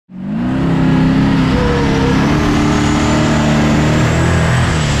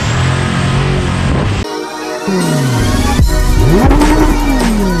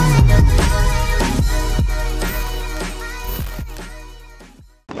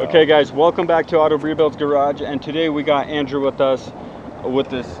So. Okay guys, welcome back to Auto Rebuild's Garage, and today we got Andrew with us with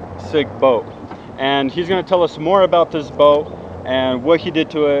this sick boat. And he's gonna tell us more about this boat and what he did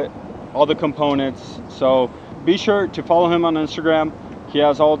to it, all the components. So be sure to follow him on Instagram. He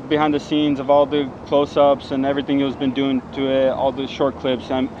has all behind the scenes of all the close-ups and everything he's been doing to it, all the short clips,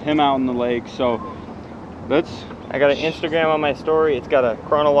 and him out in the lake. So I got an Instagram on my story. It's got a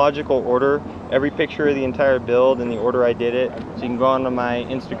chronological order, every picture of the entire build and the order I did it. So you can go onto my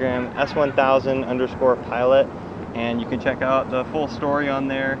Instagram, s1000_pilot, and you can check out the full story on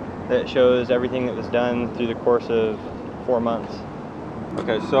there that shows everything that was done through the course of 4 months.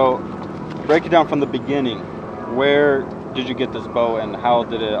 Okay, so break it down from the beginning. Where did you get this boat and how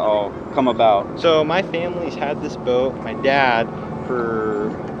did it all come about? So my family's had this boat. My dad,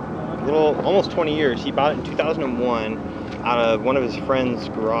 for almost 20 years. He bought it in 2001 out of one of his friend's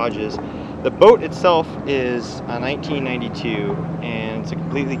garages. The boat itself is a 1992 and it's a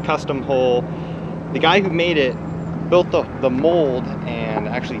completely custom hull. The guy who made it built the mold and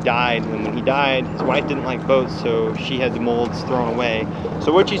actually died, and when he died his wife didn't like boats, so she had the molds thrown away.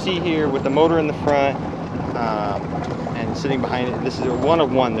 So what you see here with the motor in the front and sitting behind it, this is a one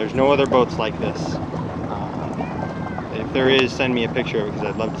of one. There's no other boats like this. If there is, send me a picture of it because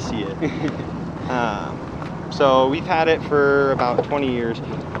I'd love to see it. So we've had it for about 20 years.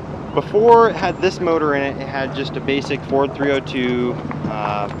 Before it had this motor in it, it had just a basic Ford 302,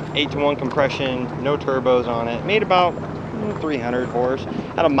 8-to-1 compression, no turbos on it. Made about 300 horse.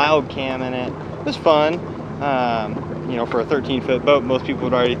 Had a mild cam in it. It was fun. You know, for a 13-foot boat, most people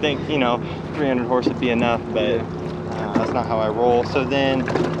would already think, you know, 300 horse would be enough, but that's not how I roll. So then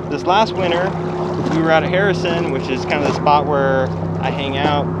this last winter, we were out at Harrison, which is kind of the spot where I hang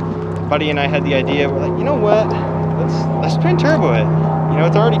out. Buddy and I had the idea, we're like, you know what, let's twin turbo it. You know,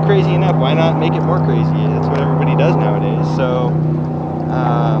 it's already crazy enough, why not make it more crazy? That's what everybody does nowadays. So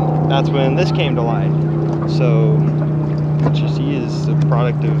that's when this came to life. So what you see is a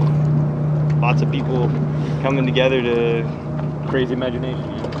product of lots of people coming together to Crazy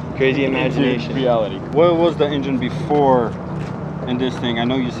imagination. Crazy imagination. Reality. What was the engine before in this thing? I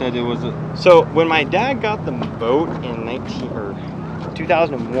know you said it was a... So when my dad got the boat in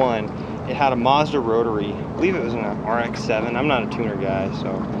 2001, it had a Mazda rotary. I believe it was an RX-7. I'm not a tuner guy,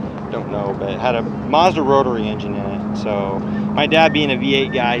 so don't know, but it had a Mazda rotary engine in it. So my dad, being a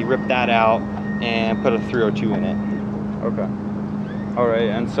V8 guy, he ripped that out and put a 302 in it. Okay. All right,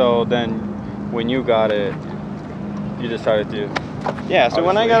 and so then when you got it, you decided to... Yeah, so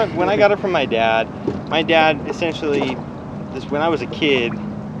when I got it from my dad essentially, when I was a kid,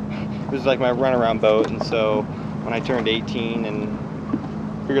 it was like my runaround boat, and so when I turned 18 and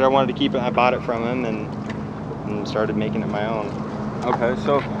figured I wanted to keep it, I bought it from him and started making it my own. Okay,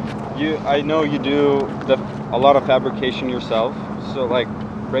 so I know you do a lot of fabrication yourself, so like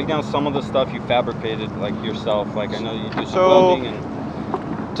break down some of the stuff you fabricated like yourself. Like I know you do some welding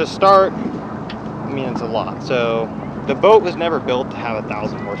and... To start, I mean, it's a lot. So the boat was never built to have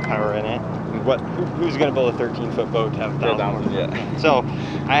 1,000 horsepower in it. Who's going to build a 13-foot boat to have 1,000 horsepower? Yeah. So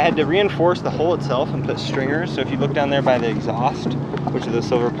I had to reinforce the hull itself and put stringers. So if you look down there by the exhaust, which are the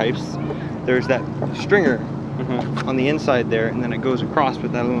silver pipes, there's that stringer on the inside there, and then it goes across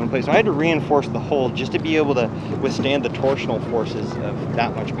with that aluminum plate. So I had to reinforce the hull just to be able to withstand the torsional forces of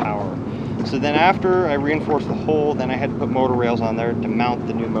that much power. So then after I reinforced the hull, then I had to put motor rails on there to mount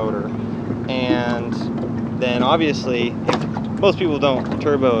the new motor. And then obviously, most people don't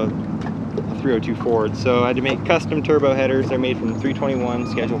turbo a 302 Ford, so I had to make custom turbo headers. They're made from 321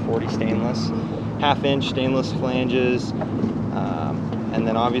 Schedule 40 stainless, 1/2-inch stainless flanges, and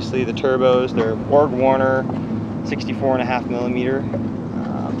then obviously the turbos, they're Borgwarner 64.5 millimeter,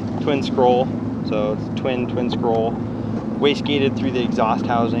 twin scroll, so it's twin scroll, waistgated through the exhaust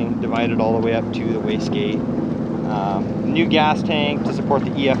housing, divided all the way up to the wastegate. New gas tank to support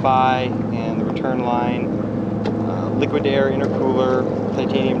the EFI and the return line. Liquid air intercooler,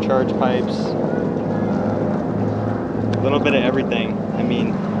 titanium charge pipes, a little bit of everything. I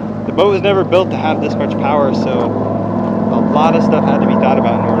mean, the boat was never built to have this much power, so a lot of stuff had to be thought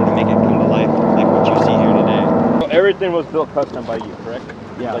about in order to make it come to life, like what you see here today. So everything was built custom by you, correct?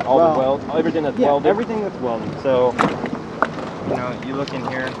 Yeah. Like all the weld, everything that's welded? Everything that's welded. So, you know, you look in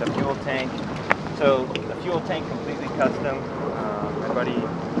here, the fuel tank. So the fuel tank completely custom. My buddy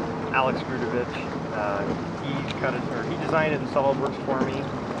Alex Grudovich, he designed it in SolidWorks for me,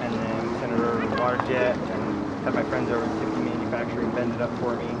 and then we sent it over to WaterJet and had my friends over at 50 Manufacturing bend it up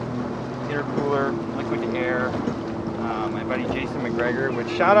for me. Intercooler, liquid air. My buddy Jason McGregor, which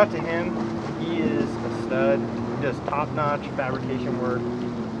shout out to him, he is a stud. He does top-notch fabrication work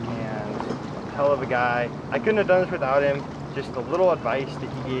and a hell of a guy. I couldn't have done this without him. just a little advice that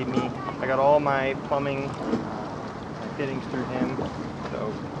he gave me. I got all my plumbing my fittings through him.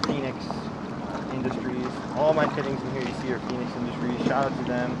 So Phenix Industries, all my fittings in here you see are Phenix Industries. Shout out to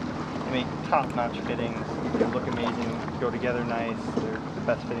them. They make top-notch fittings. They look amazing, go together nice. They're the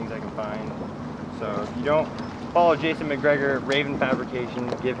best fittings I can find. So if you don't follow Jason McGregor, Raven Fabrication,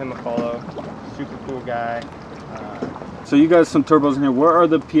 give him a follow. Super cool guy. So you guys some turbos in here. What are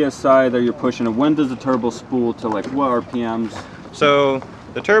the PSI that you're pushing, and when does the turbo spool to like what RPMs? So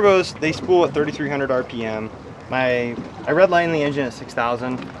the turbos, they spool at 3,300 RPM. I redline the engine at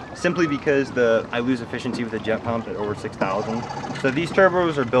 6,000 simply because I lose efficiency with the jet pump at over 6,000. So these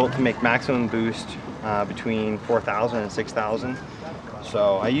turbos are built to make maximum boost between 4,000 and 6,000.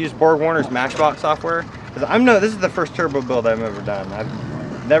 So I use Borgwarner's Matchbox software. This is the first turbo build I've ever done.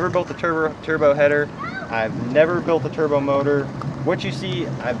 I've never built a turbo header. I've never built a turbo motor. What you see,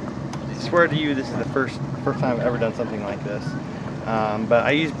 I swear to you, this is the first time I've ever done something like this. But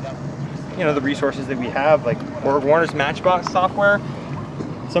I use, the resources that we have, like Borgwarner's Matchbox software.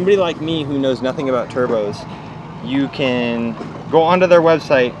 Somebody like me who knows nothing about turbos, you can go onto their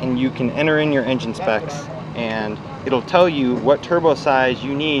website and you can enter in your engine specs, and it'll tell you what turbo size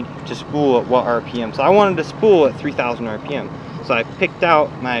you need to spool at what RPM. So I wanted to spool at 3,000 RPM. So I picked out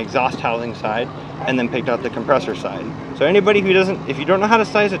my exhaust housing side and then picked out the compressor side. So anybody who if you don't know how to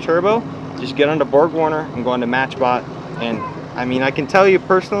size a turbo, just get onto Borgwarner and go onto Matchbot. And I mean, I can tell you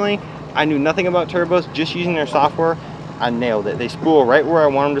personally, I knew nothing about turbos. Just using their software, I nailed it. They spool right where I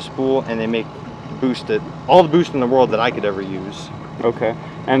want them to spool, and they make all the boost in the world that I could ever use. Okay.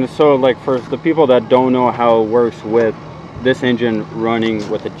 And so like for the people that don't know how it works with this engine running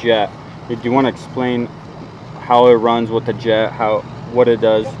with a jet, do you want to explain how it runs with the jet, what it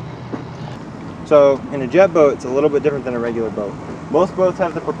does? So in a jet boat, it's a little bit different than a regular boat. Most boats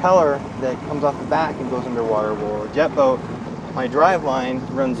have the propeller that comes off the back and goes underwater. Well, a jet boat, my drive line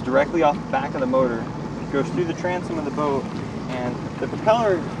runs directly off the back of the motor. It goes through the transom of the boat, and the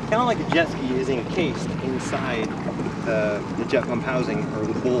propeller, kind of like a jet ski, is encased inside the jet pump housing, or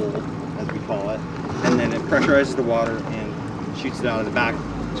the bowl, as we call it. And then it pressurizes the water and shoots it out of the back.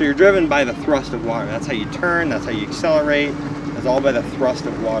 So you're driven by the thrust of water. That's how you turn, that's how you accelerate. It's all by the thrust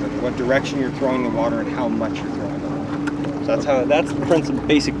of water, what direction you're throwing the water and how much you're throwing the water. So that's the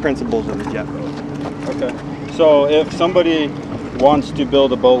basic principles of the jet boat. Okay. So if somebody wants to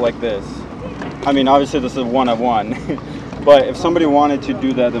build a boat like this, I mean, obviously this is a one-of-one, but if somebody wanted to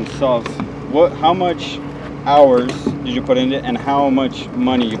do that themselves, how much hours did you put into it, and how much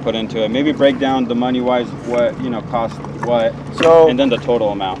money you put into it? Maybe break down the money-wise, what cost what, and then the total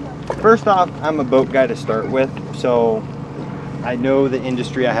amount. First off, I'm a boat guy to start with, so I know the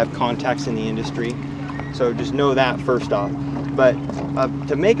industry. I have contacts in the industry, so just know that first off. But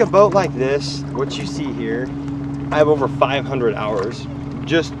to make a boat like this, what you see here, I have over 500 hours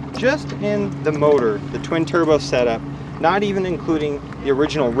just in the motor, the twin turbo setup, not even including the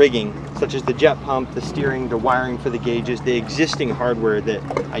original rigging, such as the jet pump, the steering, the wiring for the gauges, the existing hardware that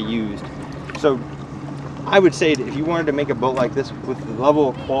I used. So I would say that if you wanted to make a boat like this with the level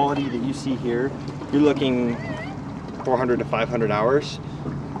of quality that you see here, you're looking 400 to 500 hours,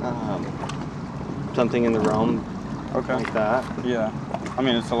 something in the realm like that. Yeah, I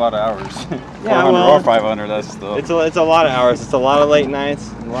mean, it's a lot of hours. Yeah, 400 well, or 500, that's still... It's a lot of hours. It's a lot of late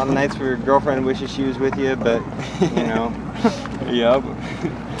nights, a lot of nights where your girlfriend wishes she was with you, but, Yeah.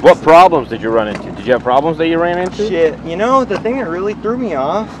 What problems did you run into? Did you have problems that you ran into? Shit, the thing that really threw me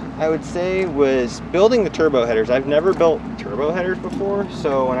off, I would say, was building the turbo headers. I've never built turbo headers before,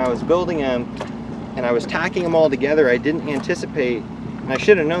 so when I was building them and I was tacking them all together, I didn't anticipate, and I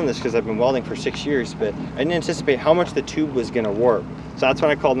should have known this because I've been welding for 6 years, but I didn't anticipate how much the tube was going to warp. So that's when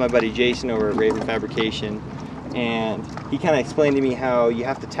I called my buddy Jason over at Raven Fabrication, and he kind of explained to me how you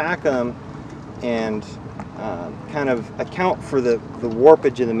have to tack them and kind of account for the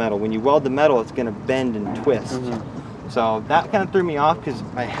warpage of the metal. When you weld the metal, it's going to bend and twist. Mm-hmm. So that kind of threw me off because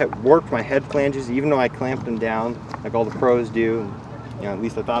I had warped my head flanges, even though I clamped them down like all the pros do. At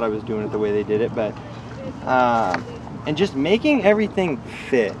least I thought I was doing it the way they did it. But and just making everything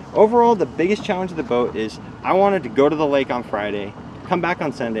fit. Overall, the biggest challenge of the boat is I wanted to go to the lake on Friday, come back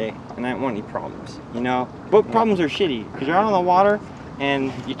on Sunday, and I didn't want any problems. Boat problems are shitty because you're out on the water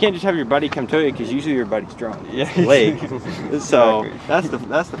and you can't just have your buddy come to you because usually your buddy's drunk. Yeah, lake. So that's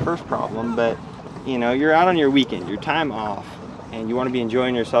the first problem. But you're out on your weekend, your time off, and you want to be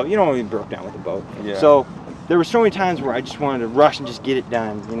enjoying yourself. You don't want to be broke down with the boat. Yeah. So there were so many times where I just wanted to rush and just get it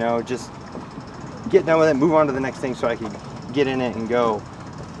done. Just get done with it, move on to the next thing so I could get in it and go.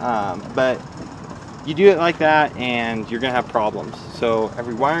 But you do it like that and you're gonna have problems. So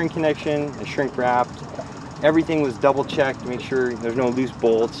every wiring connection is shrink wrapped. everything was double checked, make sure there's no loose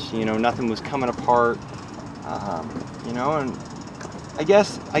bolts, you know, nothing was coming apart, you know. And I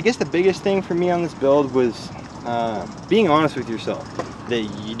guess the biggest thing for me on this build was being honest with yourself, that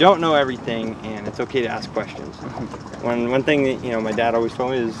you don't know everything and it's okay to ask questions. One thing that, you know, my dad always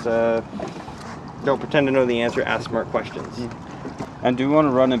told me is don't pretend to know the answer, ask smart questions. And do you want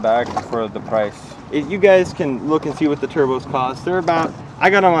to run it back for the price? You guys can look and see what the turbos cost. They're about, I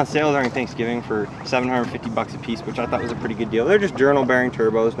got them on sale during Thanksgiving for $750 a piece, which I thought was a pretty good deal. They're just journal bearing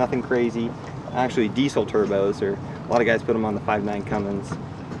turbos, nothing crazy. Actually diesel turbos, or a lot of guys put them on the 5.9 Cummins.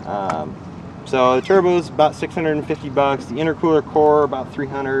 So the turbos about $650, the intercooler core about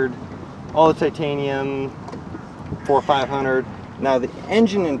 $300, all the titanium $400 or $500. Now the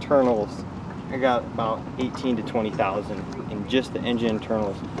engine internals, I got about 18 to 20,000 in just the engine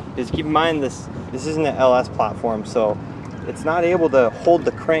internals. Because keep in mind this isn't an LS platform, so it's not able to hold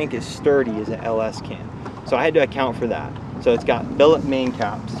the crank as sturdy as an LS can. So I had to account for that. So it's got billet main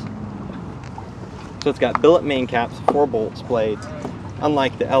caps. So it's got billet main caps, 4 bolt blades,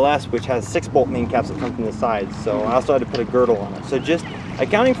 unlike the LS, which has 6 bolt main caps that come from the sides. So I also had to put a girdle on it. So just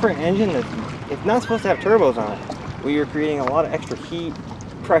accounting for an engine that's it's not supposed to have turbos on it, where you're creating a lot of extra heat,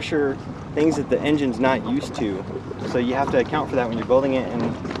 pressure, things that the engine's not used to. So you have to account for that when you're building it, and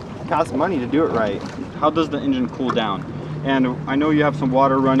it costs money to do it right. How does the engine cool down? And I know you have some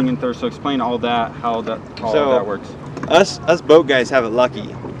water running in there, so explain all that, how that works. Us boat guys have it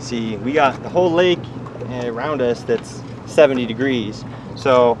lucky. See, we got the whole lake around us that's 70 degrees.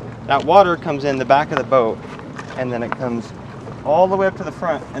 So that water comes in the back of the boat, and then it comes all the way up to the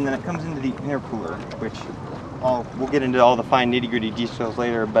front, and then it comes into the intercooler, which we'll get into all the fine nitty-gritty details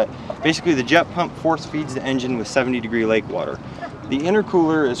later, but basically the jet pump force feeds the engine with 70-degree lake water. The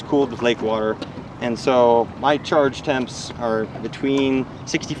intercooler is cooled with lake water, and so my charge temps are between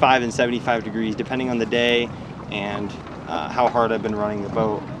 65 and 75 degrees depending on the day and how hard I've been running the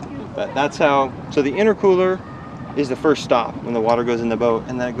boat. But that's how, so the intercooler is the first stop when the water goes in the boat,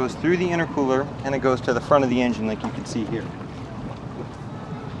 and then it goes through the intercooler and it goes to the front of the engine like you can see here.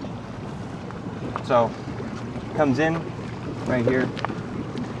 So comes in right here,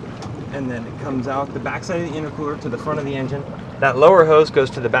 and then it comes out the back side of the intercooler to the front of the engine. That lower hose goes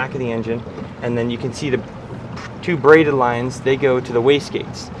to the back of the engine, and then you can see the 2 braided lines, they go to the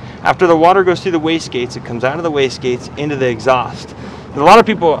waistgates. After the water goes through the waistgates, it comes out of the waistgates into the exhaust. And a lot of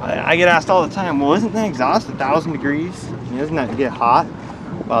people, I get asked all the time, well, isn't the exhaust 1,000 degrees? Doesn't that get hot?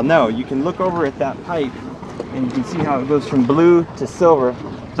 Well, no, you can look over at that pipe and you can see how it goes from blue to silver.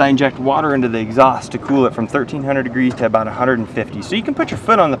 So I inject water into the exhaust to cool it from 1,300 degrees to about 150. So you can put your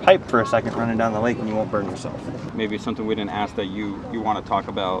foot on the pipe for a second running down the lake and you won't burn yourself. Maybe something we didn't ask that you want to talk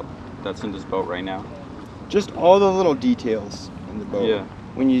about that's in this boat right now. Just all the little details in the boat. Yeah.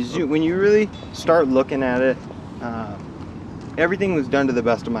 When you really start looking at it, everything was done to the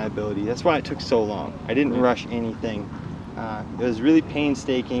best of my ability. That's why it took so long. I didn't rush anything. It was really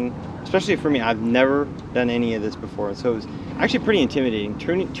painstaking, especially for me. I've never done any of this before, so it was actually pretty intimidating.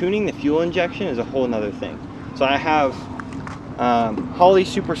 Tuning the fuel injection is a whole nother thing. So I have Holley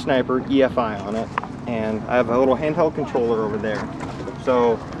Super Sniper EFI on it, and I have a little handheld controller over there.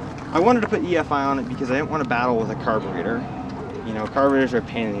 So I wanted to put EFI on it because I didn't want to battle with a carburetor. You know, carburetors are a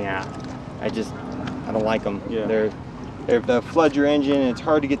pain in the ass. I don't like them. Yeah. They flood your engine, and it's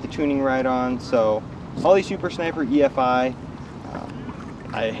hard to get the tuning right on. So Holley Super Sniper EFI,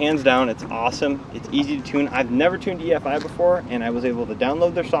 hands down, it's awesome. It's easy to tune. I've never tuned EFI before, and I was able to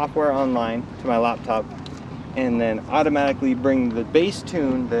download their software online to my laptop and then automatically bring the base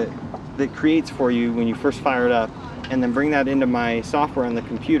tune that creates for you when you first fire it up, and then bring that into my software on the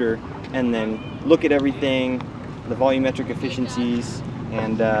computer, and then look at everything, the volumetric efficiencies,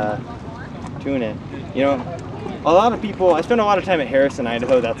 and tune it. You know, a lot of people, I spend a lot of time at Harrison,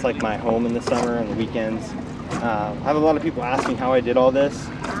 Idaho. That's like my home in the summer and the weekends. I have a lot of people asking how I did all this,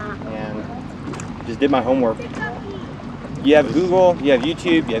 and just did my homework. You have Google, you have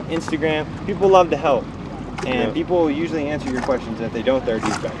YouTube, you have Instagram. People love to help, and people will usually answer your questions, and if they don't, they're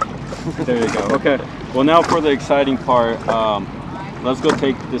douchebags. There you go. Okay, well now for the exciting part. Let's go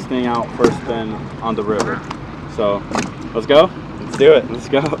take this thing out first then on the river. So, let's go? Let's do it. Let's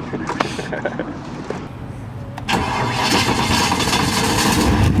go.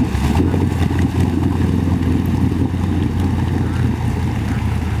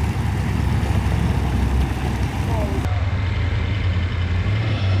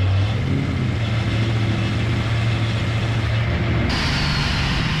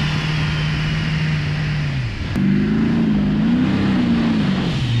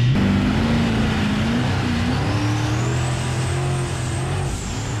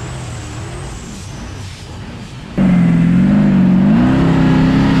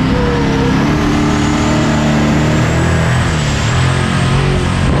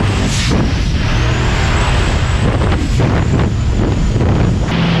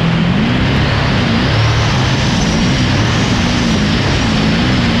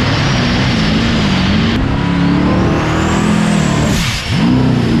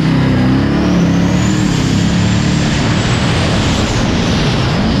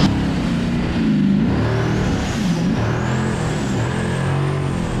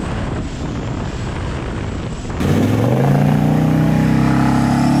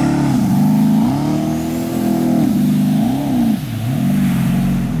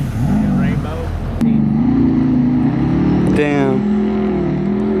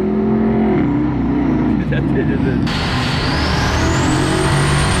 It is.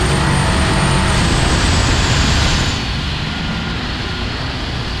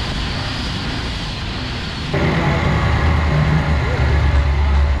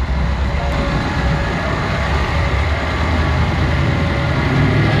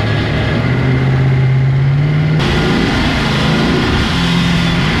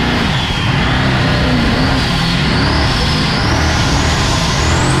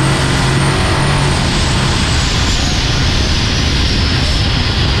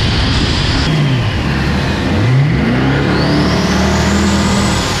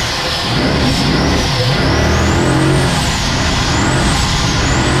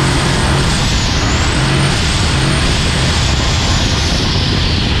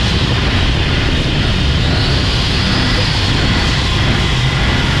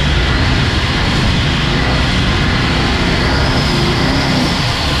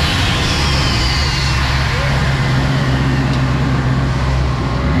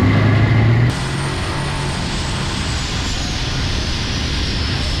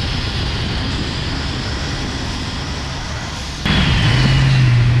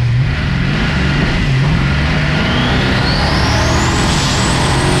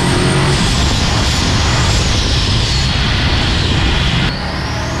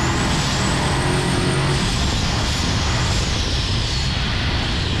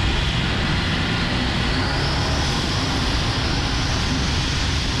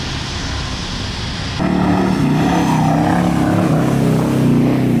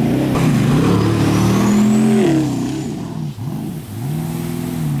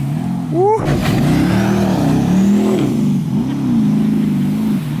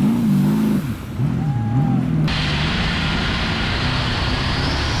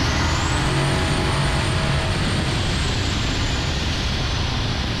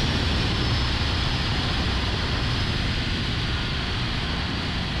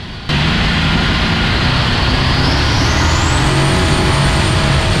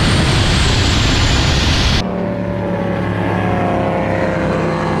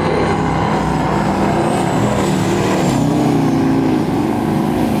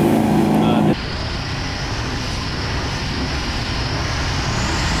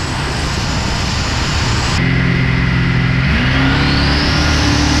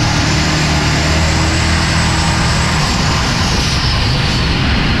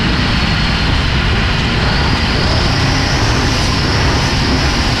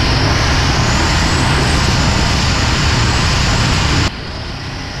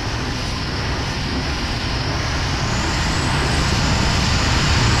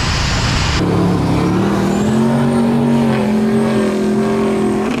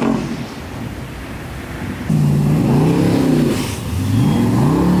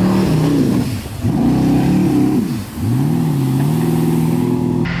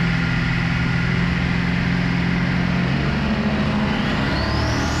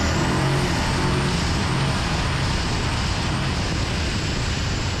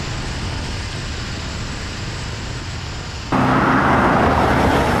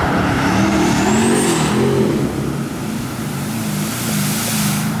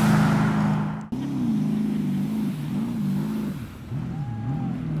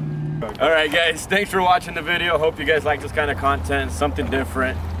 Alright guys, thanks for watching the video. Hope you guys like this kind of content, something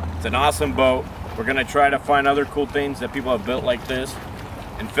different. It's an awesome boat. We're gonna try to find other cool things that people have built like this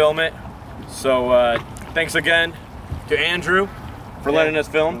and film it. So thanks again to Andrew for letting us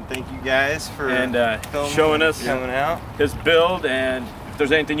film. And thank you guys for showing us coming out his build. And if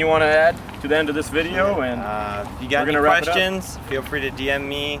there's anything you want to add to the end of this video, and if you got any questions, feel free to DM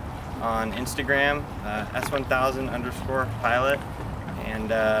me on Instagram, s1000_pilot.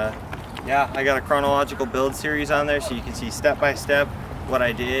 And yeah, I got a chronological build series on there, so you can see step by step what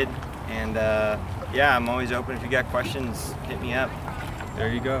I did. And yeah, I'm always open. If you got questions, hit me up.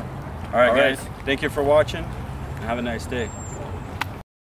 There you go. All right, guys, thank you for watching, and have a nice day.